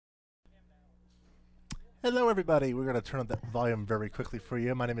Hello everybody, we're going to turn up that volume very quickly for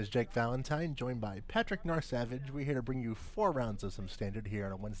you. My name is Jake Valentine, joined by Patrick Narsavage. We're here to bring you 4 rounds of some standard here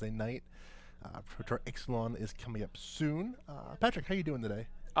on a Wednesday night. Pro Ixalan is coming up soon. Patrick, how you doing today?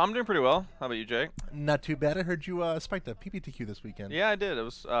 I'm doing pretty well. How about you, Jake? Not too bad. I heard you spiked a PPTQ this weekend. Yeah, I did. I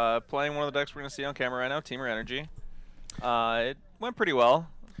was playing one of the decks we're going to see on camera right now, Temur Energy. It went pretty well.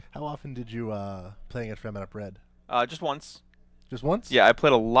 How often did you play against Ramunap Red? Just once. Just once? Yeah, I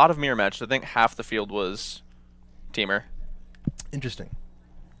played a lot of mirror matches. I think half the field was Temur. Interesting.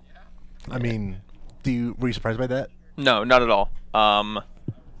 I mean, were you surprised by that? No, not at all.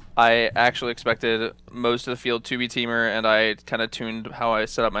 I actually expected most of the field to be Temur, and I kind of tuned how I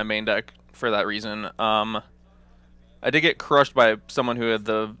set up my main deck for that reason. I did get crushed by someone who had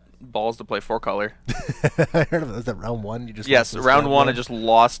the balls to play 4-color. I heard of it. Was that round 1? You just Yes, round 1 I just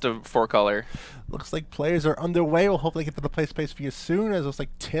lost to 4-color. Looks like players are underway. We'll hopefully get to the play space for you soon. As it looks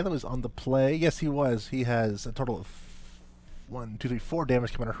like Taylor was on the play. Yes, he was. He has a total of 1, 2, 3, 4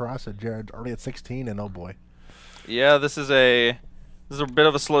 damage coming across. So Jared already at 16, and oh boy. Yeah, this is a bit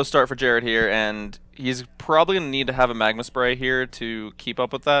of a slow start for Jared here, and he's probably going to need to have a Magma Spray here to keep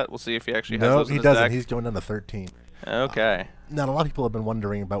up with that. We'll see if he actually has those in his deck. No, he doesn't. He's going down to 13. Okay. Now, a lot of people have been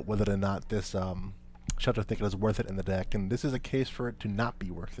wondering about whether or not this Shelter Thicket is worth it in the deck, and this is a case for it to not be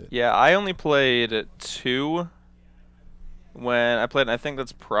worth it. Yeah, I only played 2 when I played, and I think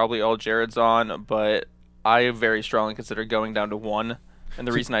that's probably all Jared's on, but I very strongly consider going down to 1. And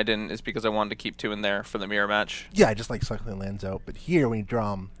the reason I didn't is because I wanted to keep 2 in there for the mirror match. Yeah, I just like cycling lands out. But here, when you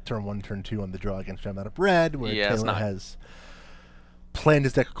draw them turn 1, turn 2 on the draw against Ramunap Red, where Taylor has planned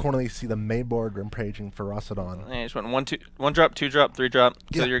his deck accordingly, see the main board Rampaging Ferocidon. And he just went 1 drop, 2 drop, 3 drop,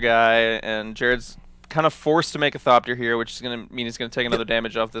 kill your guy, and Jared's kind of forced to make a Thopter here, which is going to mean he's going to take another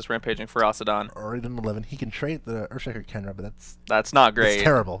damage off this Rampaging Ferocidon. Already done 11. He can trade the Earthshaker Kenra, but that's not great. It's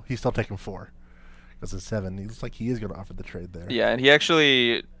terrible. He's still taking 4. Because it's 7. He looks like he is going to offer the trade there. Yeah, and he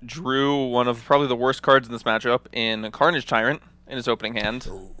actually drew one of probably the worst cards in this matchup in Carnage Tyrant in his opening hand.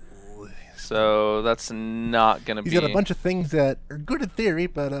 Ooh. So that's not going to be... He's got a bunch of things that are good in theory,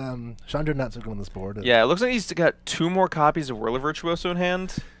 but Chandra not so good on this board. Yeah, it looks like he's got 2 more copies of Whirl of Virtuoso in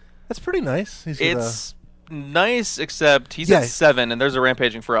hand. That's pretty nice. It's nice, except he's at 7, and there's a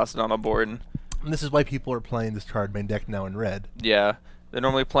Rampaging Ferocidon on board. And this is why people are playing this card main deck now in red. Yeah. They're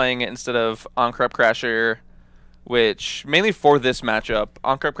normally playing it instead of On-Crep Crasher, which, mainly for this matchup,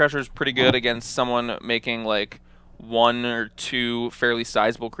 On-Crep Crasher is pretty good against someone making, like, 1 or 2 fairly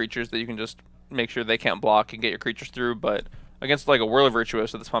sizable creatures that you can just make sure they can't block and get your creatures through, but against, like, a Whirl of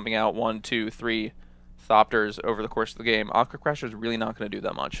Virtuoso that's pumping out 1, 2, 3 Thopters over the course of the game, On-Crep Crasher is really not going to do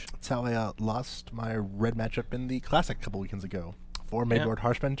that much. That's how I lost my red matchup in the Classic a couple weekends ago. 4 mainboard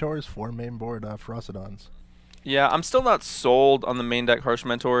Harsh Mentors, 4 mainboard Ferocidons. Yeah, I'm still not sold on the main deck Harsh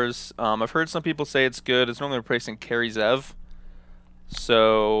Mentors. I've heard some people say it's good. It's normally replacing Carry Zev.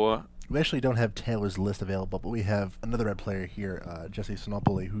 So... We actually don't have Taylor's list available, but we have another red player here, Jesse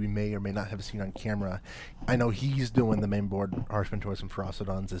Sinopoli, who we may or may not have seen on camera. I know he's doing the main board Harsh Mentors and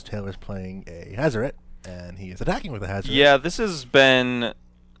Ferocidons as Taylor's playing a Hazoret, and he is attacking with a Hazoret. Yeah, this has been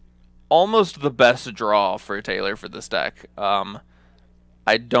almost the best draw for Taylor for this deck.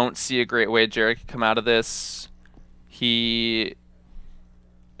 I don't see a great way Jared can come out of this. He,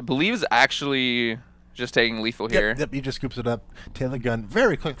 I believe, is actually just taking lethal here. Yep, he just scoops it up. Taylor Gunn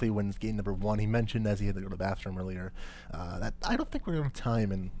very quickly wins game number 1. He mentioned as he had to go to the bathroom earlier that I don't think we're going to have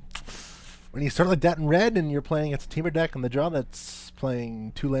time. And when you start like that in red and you're playing against a Temur deck on the draw that's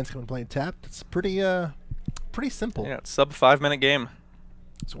playing 2 landscape and playing tapped, it's pretty simple. Yeah, it's sub 5-minute game.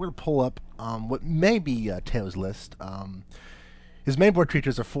 So we're going to pull up what may be Taylor's list. His main board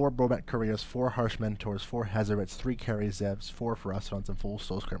creatures are 4 Brobat Couriers, 4 Harsh Mentors, 4 Hazarets, 3 Carry Zevs, 4 Ferocidons, and full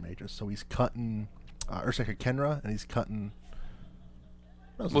Soulscare Mages. So he's cutting Earthshaker Kenra, and he's cutting...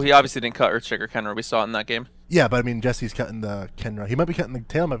 Well, he obviously didn't cut Earthshaker Kenra. We saw it in that game. Yeah, but I mean, Jesse's cutting the Kenra. He might be cutting the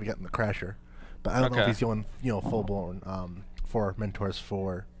tail, might be cutting the Crasher. But I don't know if he's going, full-blown 4 Mentors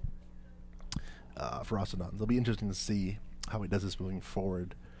for Ferocidons. It'll be interesting to see how he does this moving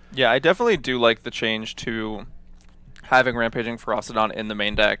forward. Yeah, I definitely do like the change to having Rampaging Ferocidon in the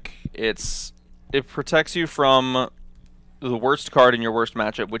main deck. It protects you from the worst card in your worst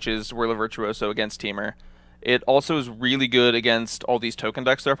matchup, which is Whirl of Virtuoso against Temur. It also is really good against all these token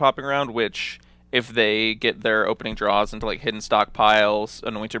decks that are popping around, which, if they get their opening draws into like Hidden Stockpiles,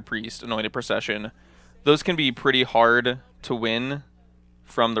 Anointed Priest, Anointed Procession, those can be pretty hard to win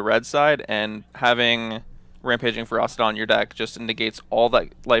from the red side, and having Rampaging Ferocidon on your deck just negates all that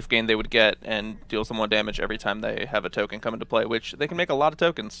life gain they would get and deals them 1 damage every time they have a token come into play, which they can make a lot of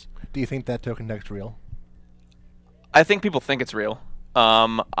tokens. Do you think that token deck's real? I think people think it's real.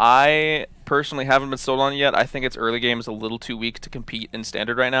 I personally haven't been sold on yet. I think its early game is a little too weak to compete in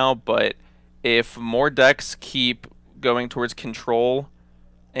Standard right now, but if more decks keep going towards control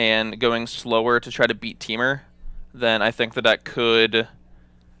and going slower to try to beat Temur, then I think the deck could...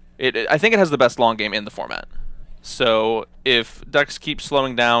 I think it has the best long game in the format. So if decks keep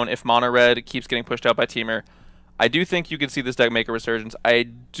slowing down, if Mono Red keeps getting pushed out by Temur, I do think you could see this deck make a resurgence. I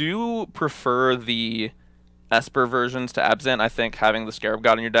do prefer the Esper versions to Abzan. I think having the Scarab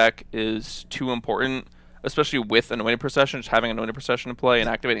God in your deck is too important, especially with Anointed Procession. Just having Anointed Procession in play and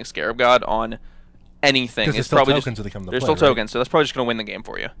activating Scarab God on anything is probably just... There's still tokens, so that's probably just going to win the game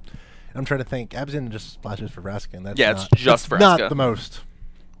for you. I'm trying to think. Abzan just splashes for Vraska, and that's it's just Vraska. Not the most.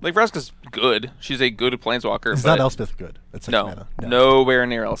 Like, Vraska's good. She's a good Planeswalker. It's not Elspeth good. It's no, nowhere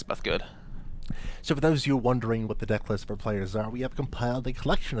near Elspeth good. So for those of you wondering what the deck lists of our players are, we have compiled a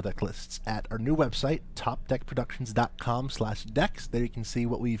collection of deck lists at our new website, topdeckproductions.com/decks. There you can see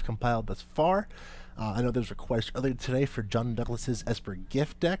what we've compiled thus far. I know there was a request earlier today for John Douglas's Esper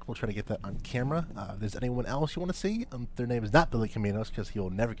gift deck. We'll try to get that on camera. If there's anyone else you want to see, their name is not Billy Caminos, because he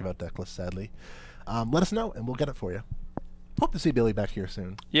will never give out deck lists, sadly. Let us know, and we'll get it for you. Hope to see Billy back here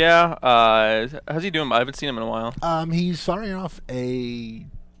soon. Yeah, how's he doing? I haven't seen him in a while. He's firing off a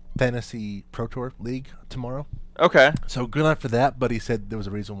Fantasy Pro Tour League tomorrow. Okay. So good luck for that, but he said there was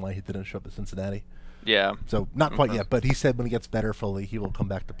a reason why he didn't show up at Cincinnati. Yeah. So not quite yet, but he said when he gets better fully, he will come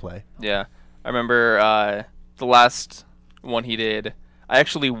back to play. Yeah. I remember the last one he did, I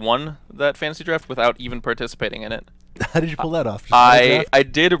actually won that fantasy draft without even participating in it. How did you pull that off? I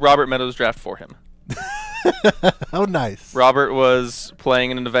did Robert Meadows' draft for him. Oh, nice. Robert was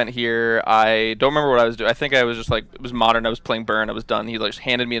playing in an event here. I don't remember what I was doing. I think I was just like, it was Modern. I was playing Burn. I was done. He like just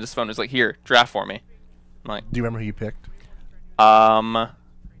handed me his phone. He was like, here, draft for me. I'm like, do you remember who you picked? I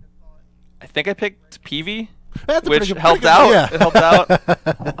think I picked PV, which helped out. Yeah. It helped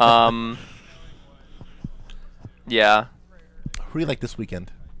out. Yeah. Who do you like this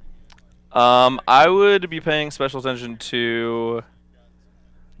weekend? I would be paying special attention to,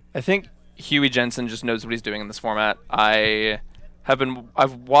 I think Huey Jensen just knows what he's doing in this format. I've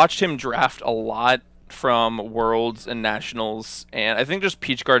watched him draft a lot from Worlds and Nationals, and I think just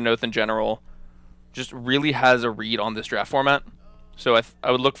Peach Garden Oath in general just really has a read on this draft format. So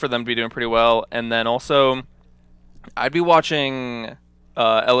I would look for them to be doing pretty well. And then also, I'd be watching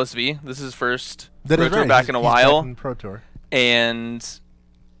LSV. This is his first Pro Tour back in a while. Back in Pro Tour. And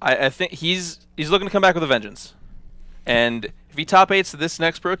I think he's looking to come back with a vengeance. And if he top 8s this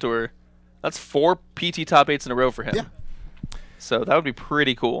next Pro Tour, that's 4 PT top 8s in a row for him. Yeah. So that would be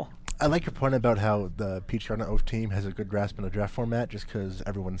pretty cool. I like your point about how the Peach Garden Oath team has a good grasp in the draft format, just because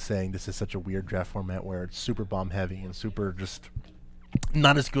everyone's saying this is such a weird draft format where it's super bomb heavy and super just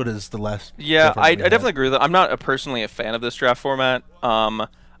not as good as the last. Yeah, I definitely agree with that. I'm not personally a fan of this draft format.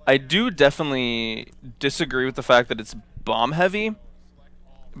 I do definitely disagree with the fact that it's bomb heavy,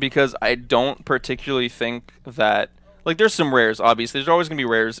 because I don't particularly think that, like, there's some rares, obviously. There's always going to be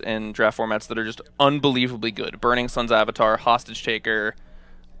rares in draft formats that are just unbelievably good. Burning Sun's Avatar, Hostage Taker,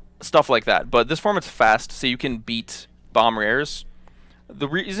 stuff like that. But this format's fast, so you can beat bomb rares. The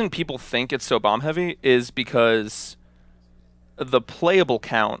reason people think it's so bomb heavy is because the playable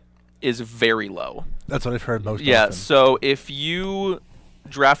count is very low. That's what I've heard most Yeah, often. so if you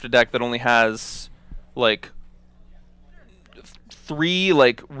draft a deck that only has, like, 3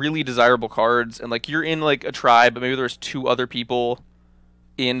 like really desirable cards, and like you're in like a tribe, but maybe there's 2 other people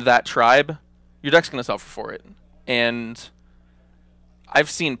in that tribe, your deck's gonna suffer for it. And I've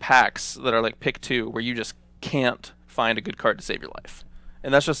seen packs that are like pick 2 where you just can't find a good card to save your life,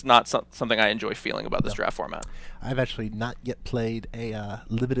 and that's just not something I enjoy feeling about this draft format. I've actually not yet played a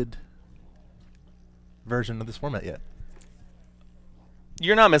limited version of this format yet.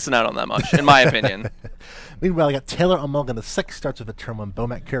 You're not missing out on that much, in my opinion. Meanwhile, I got Taylor on Mulligan the 6th, starts with a turn 1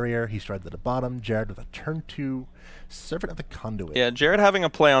 Bomat Courier. He started at the bottom. Jared with a turn 2 Servant of the Conduit. Yeah, Jared having a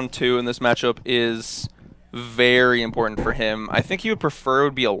play on 2 in this matchup is very important for him. I think he would prefer it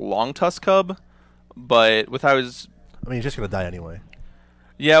would be a Long Tusk Cub, but with how his... I mean, he's just going to die anyway.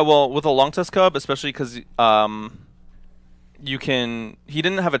 Yeah, well, with a Long Tusk Cub, especially because you can... He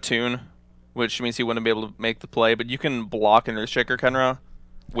didn't have a tune, which means he wouldn't be able to make the play, but you can block an Earthshaker Kenra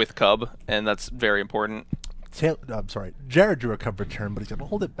with Cub, and that's very important. I'm sorry. Jared drew a Cub return, but he's going to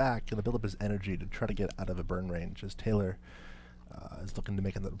hold it back and build up his energy to try to get out of a burn range, as Taylor is looking to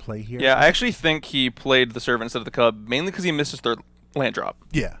make another play here. Yeah, I actually think he played the Servant instead of the Cub, mainly because he missed his 3rd land drop.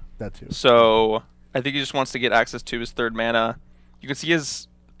 Yeah, that too. So I think he just wants to get access to his 3rd mana. You can see he has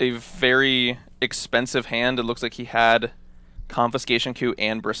a very expensive hand. It looks like he had Confiscation Coup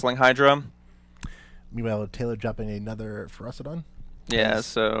and Bristling Hydra. Meanwhile, Taylor dropping another Ferocidon. Yeah, As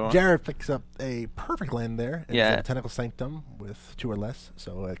so Jared picks up a perfect land there. And Yeah. he's at Tentacle Sanctum with 2 or less,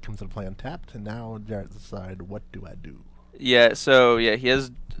 so it comes into play untapped. And now Jared decides, what do I do? yeah, so yeah, he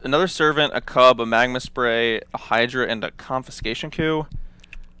has another servant, a cub, a magma spray, a hydra, and a confiscation coup.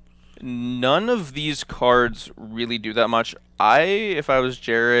 None of these cards really do that much. If I was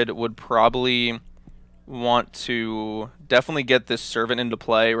Jared, would probably want to definitely get this servant into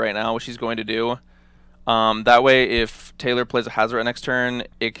play right now, which he's going to do. That way, if Taylor plays a Hazoret next turn,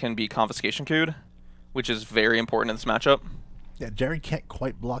 it can be confiscation queued, which is very important in this matchup. Yeah, Jared can't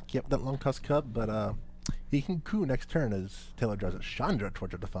quite block yet that long toss cub, but he can coup next turn as Taylor draws a Chandra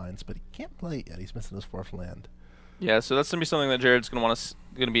Torture Defiance, but he can't play it yet. He's missing his 4th land. Yeah, so that's gonna be something that Jared's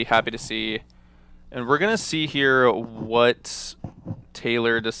gonna be happy to see, and we're gonna see here what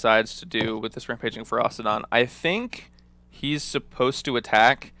Taylor decides to do with this Rampaging Ferocidon. I think he's supposed to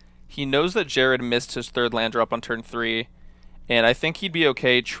attack. He knows that Jared missed his 3rd land drop on turn 3, and I think he'd be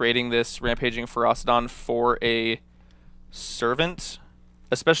okay trading this Rampaging Ferocidon for a servant,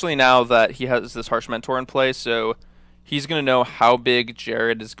 especially now that he has this Harsh Mentor in play, so he's going to know how big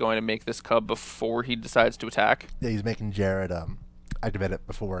Jared is going to make this cub before he decides to attack. Yeah, he's making Jared activate it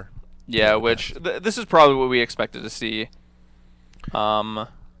before. Yeah, which this is probably what we expected to see. The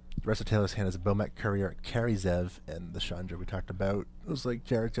rest of Taylor's hand is a Bomet Courier, Karizev, and the Chandra we talked about. It was like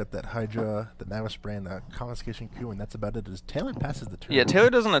Jared's got that Hydra, the Magma Spray, and the Confiscation Coup, and that's about it. As Taylor passes the turn. Yeah,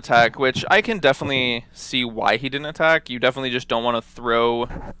 Taylor doesn't attack, which I can definitely see why he didn't attack. You definitely just don't want to throw...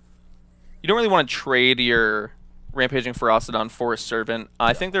 You don't really want to trade your Rampaging Ferocidon for a servant.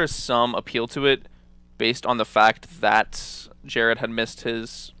 I think there's some appeal to it based on the fact that Jared had missed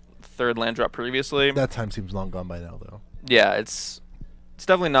his 3rd land drop previously. That time seems long gone by now, though. Yeah, it's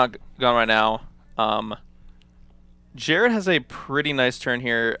definitely not gone right now. Jared has a pretty nice turn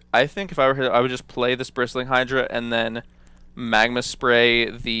here. I think if I were him, I would just play this Bristling Hydra and then Magma Spray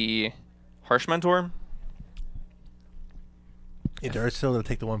the Harsh Mentor. Yeah, Jared's still going to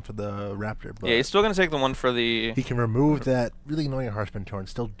take the one for the Raptor. But Yeah, he's still going to take the one for the... he can remove that really annoying Harsh Mentor and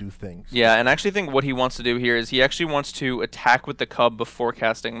still do things. Yeah, and I actually think what he wants to do here is he actually wants to attack with the Cub before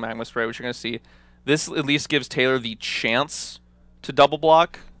casting Magma Spray, which you're going to see. This at least gives Taylor the chance to double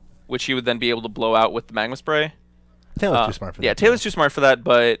block, which he would then be able to blow out with the Magma Spray. Taylor's too smart for that. Yeah, Taylor's too smart for that,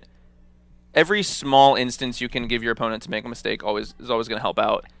 but every small instance you can give your opponent to make a mistake is always going to help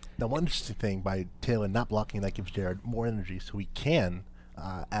out. Now, one interesting thing by Taylor not blocking, that gives Jared more energy, so he can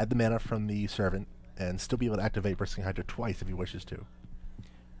add the mana from the Servant and still be able to activate Bristling Hydra twice if he wishes to.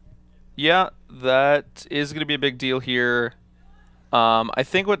 Yeah, that is going to be a big deal here. I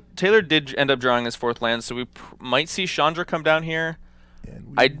think what Taylor did end up drawing his 4th land, so we might see Chandra come down here.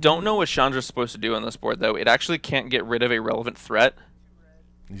 I don't know what Chandra's supposed to do on this board, though. It actually can't get rid of a relevant threat.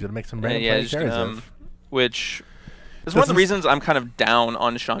 He's going to make some random plays, which is one of the reasons I'm kind of down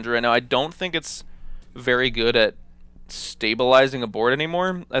on Chandra right now. I don't think it's very good at stabilizing a board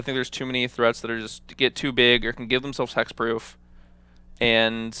anymore. I think there's too many threats that are just get too big or can give themselves hexproof.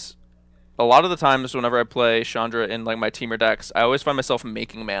 And a lot of the times whenever I play Chandra in like my Temur decks, I always find myself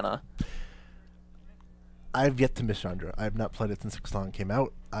making mana. I've yet to miss Chandra. I have not played it since Ixalan came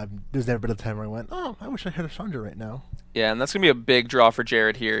out. There's never been a time where I went, oh, I wish I had a Chandra right now. Yeah, and that's going to be a big draw for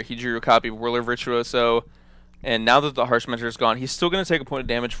Jared here. He drew a copy of Whirler Virtuoso, and now that the Harsh Mentor is gone, he's still going to take a point of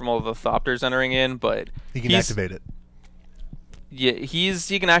damage from all of the Thopters entering in, but... he can activate it. Yeah,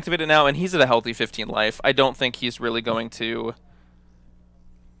 he can activate it now, and he's at a healthy 15 life. I don't think he's really going to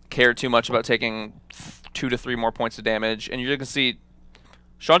care too much about taking 2 to 3 more points of damage. And you're going to see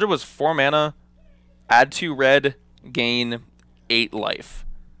Chandra was 4 mana, add 2 red, gain 8 life.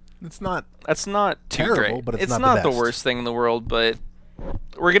 That's not too terrible, great. But it's not the worst thing in the world, but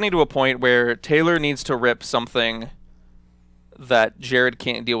we're getting to a point where Taylor needs to rip something that Jared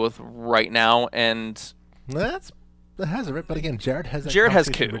can't deal with right now, and that has a rip. But again, Jared has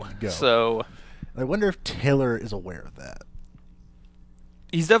coup. So I wonder if Taylor is aware of that.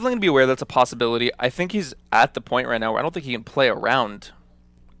 He's definitely gonna be aware that's a possibility. I think he's at the point right now where I don't think he can play around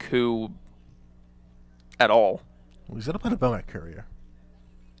coup at all. Well, he's gonna play a Bomet Courier,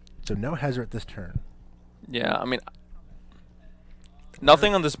 so no Hazard this turn. Yeah, I mean,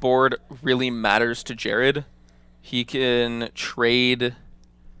 nothing on this board really matters to Jared. He can trade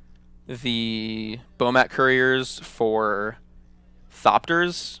the Bomat Couriers for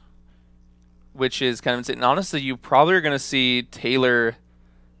Thopters, which is kind of insane. And honestly, you probably are going to see Taylor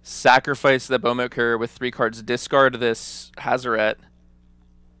sacrifice the Bomat Courier with 3 cards, discard this Hazoret.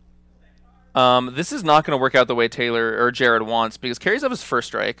 This is not going to work out the way Taylor or Jared wants, because carries have his first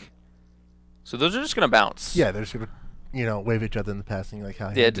strike. So those are just going to bounce. Yeah, they're just going to, wave each other in the passing like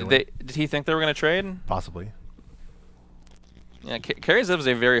how. Yeah, did he think they were going to trade? Possibly. Yeah, Karazev is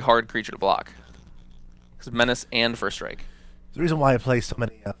a very hard creature to block. Because Menace and First Strike. The reason why I play so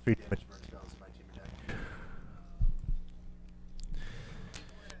many 3 damage burn spells in my team deck.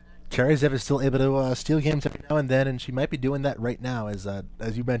 Karazev is still able to steal games every now and then, and she might be doing that right now. As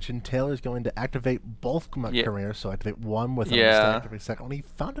you mentioned, Taylor is going to activate both careers, so activate one with activate second one. He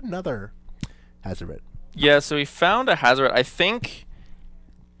found another Hazoret. Yeah, so he found a Hazoret. I think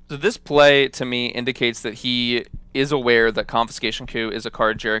so this play, to me, indicates that he is aware that Confiscation Coup is a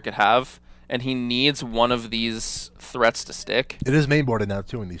card Jared could have, and he needs one of these threats to stick. It is mainboarded now,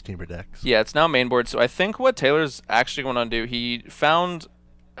 too, in these Temur decks. Yeah, it's now mainboard. So I think what Taylor's actually going to do, he found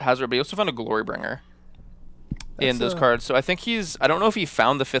Hazoret, but he also found a Glorybringer in those cards. So I think I don't know if he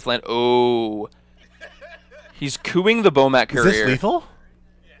found the 5th land. Oh. He's cooing the Bomat Courier. Is this lethal?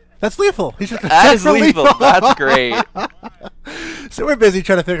 That's lethal. He's just that is lethal. That's great. So we're busy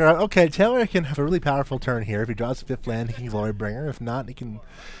trying to figure out, okay, Taylor can have a really powerful turn here. If he draws the 5th land, he can Glorybringer. If not, he can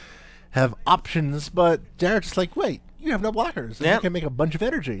have options. But Jared's just like, wait, you have no blockers. Yeah. You can make a bunch of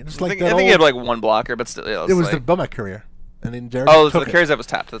energy. It's I like think he had like 1 blocker, but still. It was the Bomat Courier. And then Jared so the Karazev was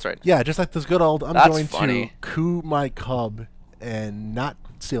tapped. That's right. Yeah, just like this good old, I'm going to coup my cub and not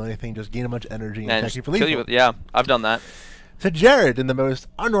steal anything, just gain a bunch of energy and attack you for lethal. Yeah, I've done that. So Jared, in the most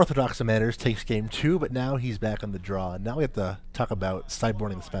unorthodox of manners, takes game 2, but now he's back on the draw. And now we have to talk about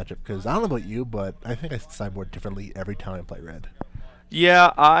sideboarding this matchup, because I don't know about you, but I think I sideboard differently every time I play red.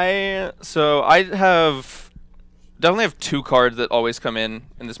 Yeah, I definitely have 2 cards that always come in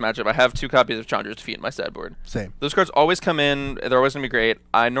this matchup. I have 2 copies of Chandra's Defeat in my sideboard. Same. Those cards always come in. They're always going to be great.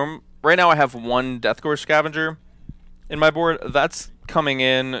 Right now I have 1 Deathcore Scavenger in my board. That's coming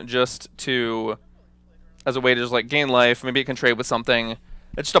in just as a way to just like gain life. Maybe it can trade with something.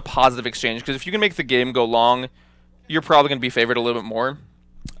 It's just a positive exchange, because if you can make the game go long, you're probably going to be favored a little bit more.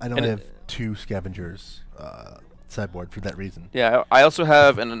 I know I have 2 Scavengers sideboard for that reason. Yeah, I also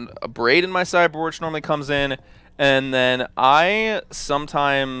have a Braid in my sideboard, which normally comes in. And then I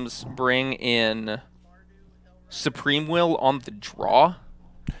sometimes bring in Supreme Will on the draw,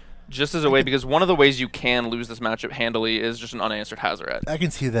 just as a way, because one of the ways you can lose this matchup handily is just an unanswered Hazoret. I can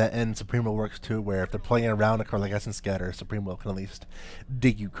see that, and Supreme Will works too, where if they're playing around a card like Essence Scatter, Supreme Will can at least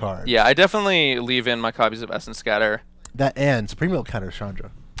dig you cards. Yeah, I definitely leave in my copies of Essence Scatter. That and Supreme Will counters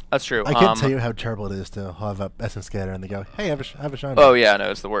Chandra. That's true. I can't tell you how terrible it is to have a Essence Scatter and they go, hey, I have a Chandra. Oh, yeah,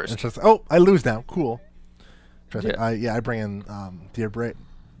 no, it's the worst. And it's just, oh, I lose now. Cool. I bring in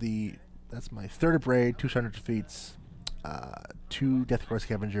that's my 3rd Braid, 2 Chandra Defeats, 2 Deathcore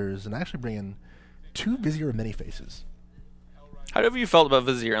Scavengers, and I actually bring in 2 Vizier Many Faces. How have you felt about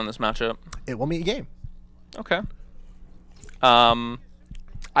Vizier in this matchup? It won me a game. Okay.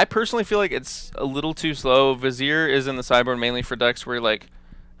 I personally feel like it's a little too slow. Vizier is in the sideboard mainly for decks where like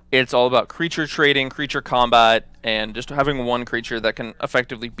it's all about creature trading, creature combat, and just having 1 creature that can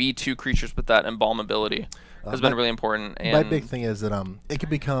effectively be 2 creatures with that embalm ability has been really important. And my big thing is that it can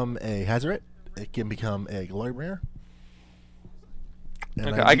become a Hazoret, it can become a Glorybringer.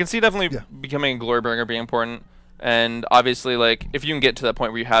 Okay, I can see definitely becoming a Glorybringer being important, and obviously, like if you can get to that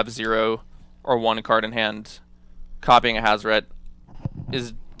point where you have 0 or 1 card in hand, copying a Hazoret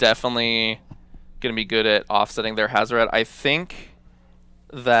is definitely going to be good at offsetting their Hazoret. I think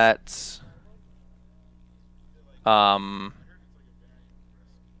that I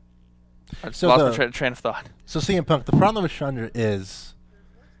just lost my train of thought. So CM Punk, the problem with Chandra is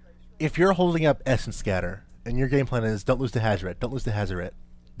if you're holding up Essence Scatter and your game plan is don't lose to Hazoret,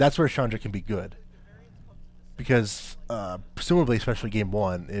 that's where Chandra can be good. Because presumably, especially game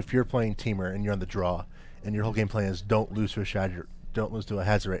 1, if you're playing Temur and you're on the draw and your whole game plan is don't lose to a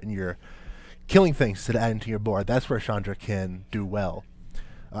Hazoret, and you're killing things to add into your board, that's where Chandra can do well.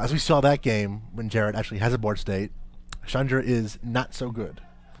 As we saw that game when Jared actually has a board state, Chandra is not so good.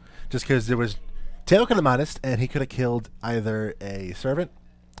 Just because there was Taylor could have minused, and he could have killed either a Servant,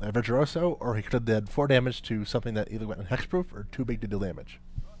 a Virtuoso, or he could have did 4 damage to something that either went in hexproof or too big to deal damage.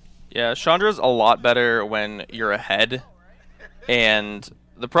 Yeah, Chandra's a lot better when you're ahead, and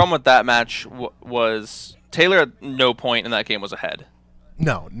the problem with that match was Taylor at no point in that game was ahead.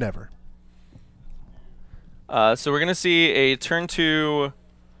 No, never. So we're going to see a turn 2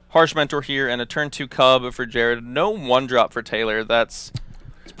 Harsh Mentor here and a turn 2 Cub for Jared. No 1-drop for Taylor. It's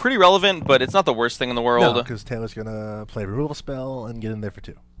pretty relevant, but it's not the worst thing in the world. No, because Taylor's going to play a removal spell and get in there for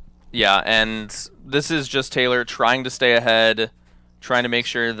 2. Yeah, and this is just Taylor trying to stay ahead, trying to make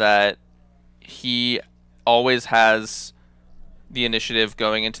sure that he always has the initiative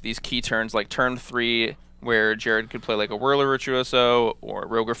going into these key turns, like turn 3, where Jared could play like a Whirler Virtuoso or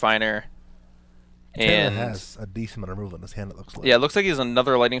Rogue Refiner. Taylor has a decent amount of removal in his hand, it looks like. Yeah, it looks like he has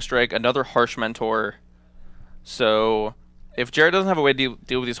another Lightning Strike, another Harsh Mentor. So if Jared doesn't have a way to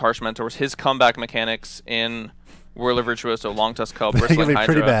deal with these harsh mentors, his comeback mechanics in Whirler Virtuoso, Long Tusk Cub, They're Bristling gonna be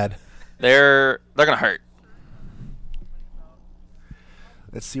Hydra, pretty bad. they're gonna hurt.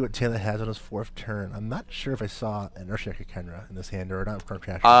 Let's see what Taylor has on his 4th turn. I'm not sure if I saw an Earthshaker Kenra in this hand or not.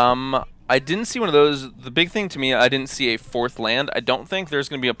 I didn't see one of those. The big thing to me, I didn't see a 4th land. I don't think there's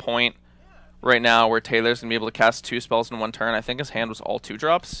going to be a point right now where Taylor's going to be able to cast 2 spells in 1 turn. I think his hand was all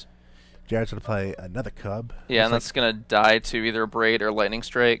 2-drops. Jared's going to play another Cub. Yeah, and that's going to die to either a Braid or Lightning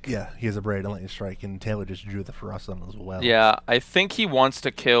Strike. Yeah, he has a Braid and Lightning Strike, and Taylor just drew the Ferocity as well. Yeah, I think he wants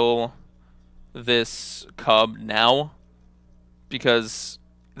to kill this Cub now because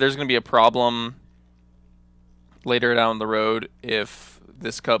there's going to be a problem later down the road if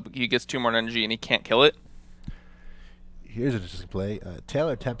this Cub, he gets 2 more energy and he can't kill it. Here's an interesting play.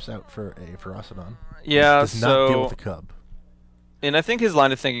 Taylor taps out for a Ferocity. Yeah, does not deal with the Cub. And I think his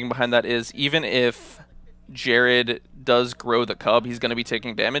line of thinking behind that is even if Jared does grow the Cub, he's going to be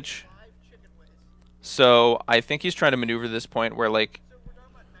taking damage. So I think he's trying to maneuver this point where, like,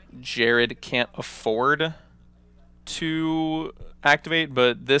 Jared can't afford to activate,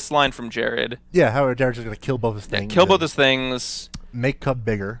 but this line from Jared... Yeah, how Jared's just going to kill both his things. Yeah, kill both his things. Make Cub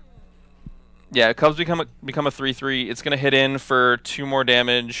bigger. Yeah, Cubs become a 3/3. It's going to hit in for 2 more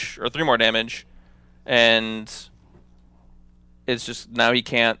damage, or 3 more damage, and it's just now he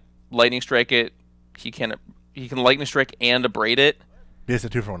can't Lightning Strike it. He can Lightning Strike and Abrade it. He has a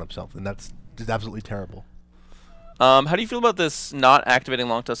 2-for-1 himself, and that's just absolutely terrible. How do you feel about this not activating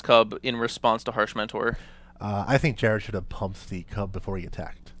Long Tusk Cub in response to Harsh Mentor? I think Jared should have pumped the Cub before he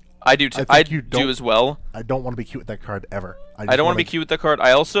attacked. I do too. I do as well. I don't want to be cute with that card ever. I don't want to be cute with that card.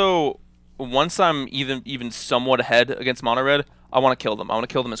 I also, once I'm even somewhat ahead against Mono Red, I want to kill them. I want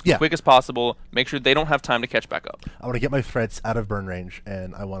to kill them as quick as possible. Make sure they don't have time to catch back up. I want to get my threats out of burn range,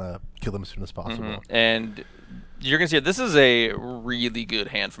 and I want to kill them as soon as possible. And you're going to see it. This is a really good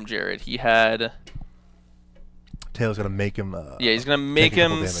hand from Jared. He had... Taylor's going to make him... yeah, he's going to make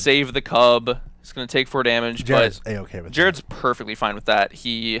him save the Cub. He's going to take 4 damage. Jared's but A-okay with Jared's perfectly fine with that.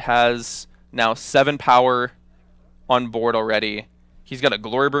 He has now 7 power on board already. He's got a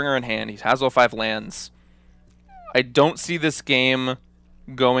Glorybringer in hand. He has all 5 lands. I don't see this game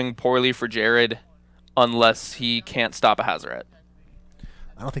going poorly for Jared unless he can't stop a Hazoret.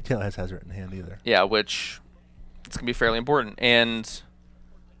 I don't think Taylor has Hazoret in hand either. Yeah, which it's going to be fairly important. And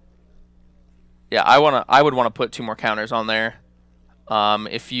yeah, I would want to put 2 more counters on there.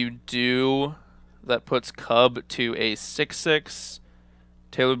 If you do, that puts Cub to a 6/6.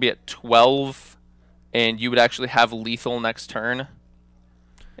 Taylor would be at 12, and you would actually have lethal next turn.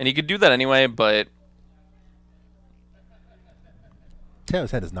 And he could do that anyway, but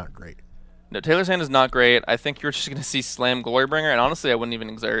Taylor's hand is not great. No, Taylor's hand is not great. I think you're just going to see Slam Glorybringer, and honestly, I wouldn't even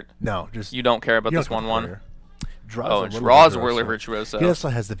exert. No, just... You don't care about this 1/1. Draws Whirler Virtuoso. He also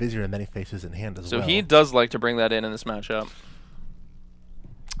has the Vizier and Many Faces in hand as well. So he does like to bring that in this matchup.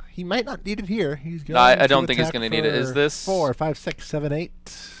 He might not need it here. He's going I don't think he's going to need it. Is this 4, 5, 6, 7, 8?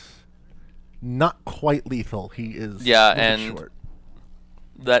 Not quite lethal. He is and short.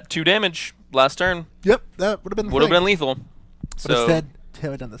 That 2 damage last turn. Yep, that would have been lethal. But So instead,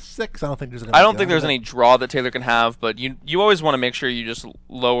 Taylor down to 6. I don't think there's. I don't think there's any draw that Taylor can have, but you always want to make sure you just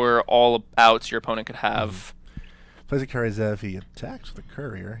lower all outs your opponent could have. Plays a Karazev. He attacks with a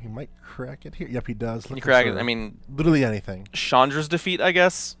Courier. He might crack it here. Yep, he does. He crack it. I mean, literally anything. Chandra's defeat, I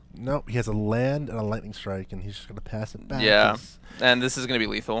guess. Nope, he has a land and a Lightning Strike, and he's just going to pass it back. Yeah, and this is going to be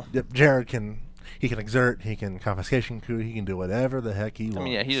lethal. Yep, Jared can exert, he can Confiscation Coup, he can do whatever the heck he wants. I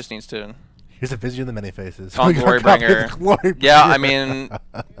mean, yeah, he just needs to... Here's a Vizier in the Many Faces. On Glorybringer. Yeah, I mean,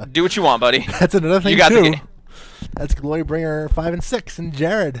 do what you want, buddy. That's another thing, you got too. That's Glorybringer 5 and 6, and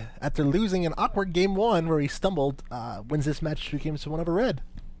Jared, after losing an awkward game 1 where he stumbled, wins this match 2 games to 1 over red.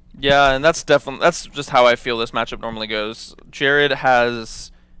 Yeah, and that's just how I feel this matchup normally goes. Jared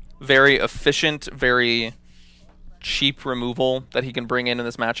has very efficient, very cheap removal that he can bring in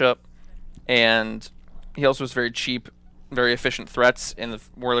this matchup, and he also has very cheap, very efficient threats in the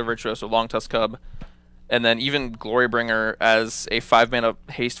Whirler Virtuoso Long Tusk Cub, and then even Glorybringer as a 5-mana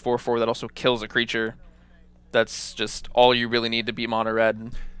haste 4/4 that also kills a creature. That's just all you really need to beat Mono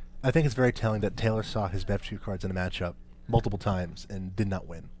Red. I think it's very telling that Taylor saw his BEF2 cards in a matchup multiple times and did not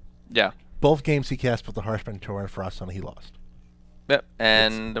win. Yeah. Both games he cast with the Harsh Mentor and Frost on, he lost. Yep,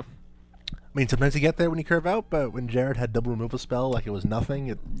 and... I mean, sometimes you get there when you curve out, but when Jared had double removal spell like it was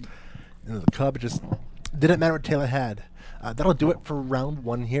nothing, the Cub, it just didn't matter what Taylor had. That'll do it for round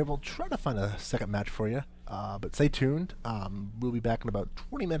 1 here. We'll try to find a second match for you. But stay tuned. We'll be back in about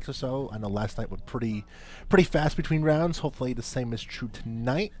 20 minutes or so. I know last night went pretty fast between rounds. Hopefully the same is true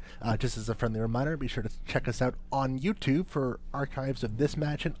tonight. Just as a friendly reminder, be sure to check us out on YouTube for archives of this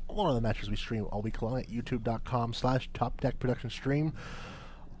match and all of the matches we stream all week long at youtube.com/TopDeckProductionStream.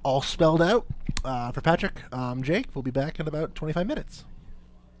 All spelled out. For Patrick, Jake, we'll be back in about 25 minutes.